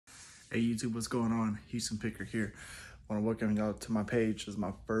Hey YouTube, what's going on? Houston Picker here. I want to welcome y'all to my page. This is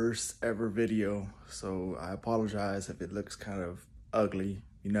my first ever video, so I apologize if it looks kind of ugly,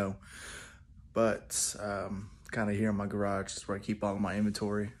 you know. But kind of here in my garage is where I keep all of my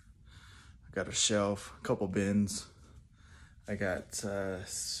inventory. I got a shelf, a couple bins. I got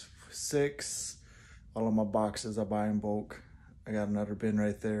 6, all of my boxes I buy in bulk. I got another bin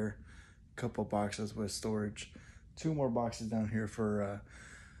right there, a couple boxes with storage. 2 more boxes down here for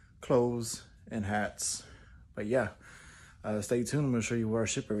clothes and hats. But yeah, stay tuned. I'm gonna show you where I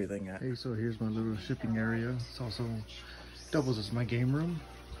ship everything at. Hey, so here's my little shipping area. It's also doubles as my game room.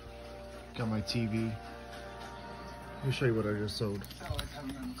 Got my TV. Let me show you what I just sold.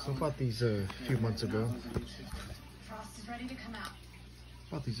 So I bought these a few months ago.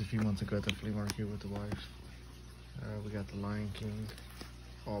 Bought these a few months ago at the flea market with the wife. We got the Lion King,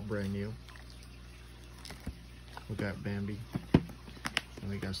 all brand new. We got Bambi, and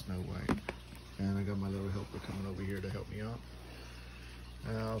we got Snow White. And I got my little helper coming over here to help me out.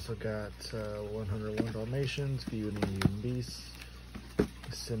 I also got 101 Dalmatians, Beauty and the Beast,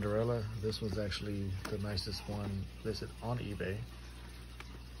 Cinderella. This was actually the nicest one listed on eBay.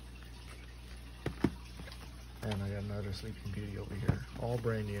 And I got another Sleeping Beauty over here, all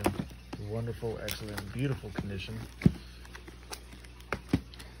brand new, wonderful, excellent, beautiful condition.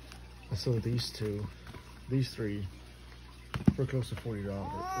 I sold these 3 for close to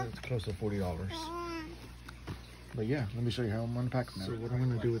 $40. It's close to $40. But yeah, let me show you how I'm unpacking them. So what I'm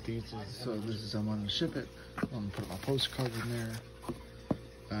gonna do with these is, this is I'm gonna ship it. I'm gonna put my postcard in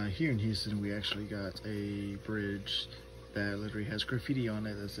there. Here in Houston, we actually got a bridge that literally has graffiti on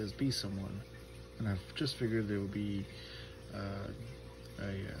it that says "Be Someone," and I've just figured it would be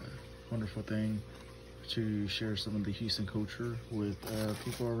a wonderful thing to share some of the Houston culture with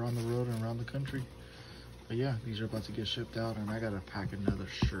people around the world and around the country. But yeah, these are about to get shipped out, and I gotta pack another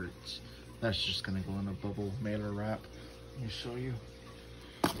shirt. That's just gonna go in a bubble mailer wrap. Let me show you.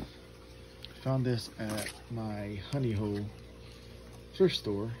 Found this at my Honey Hole thrift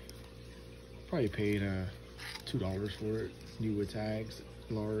store. Probably paid $2 for it. New with tags,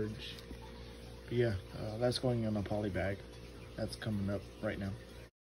 large. But yeah, that's going in a poly bag. That's coming up right now.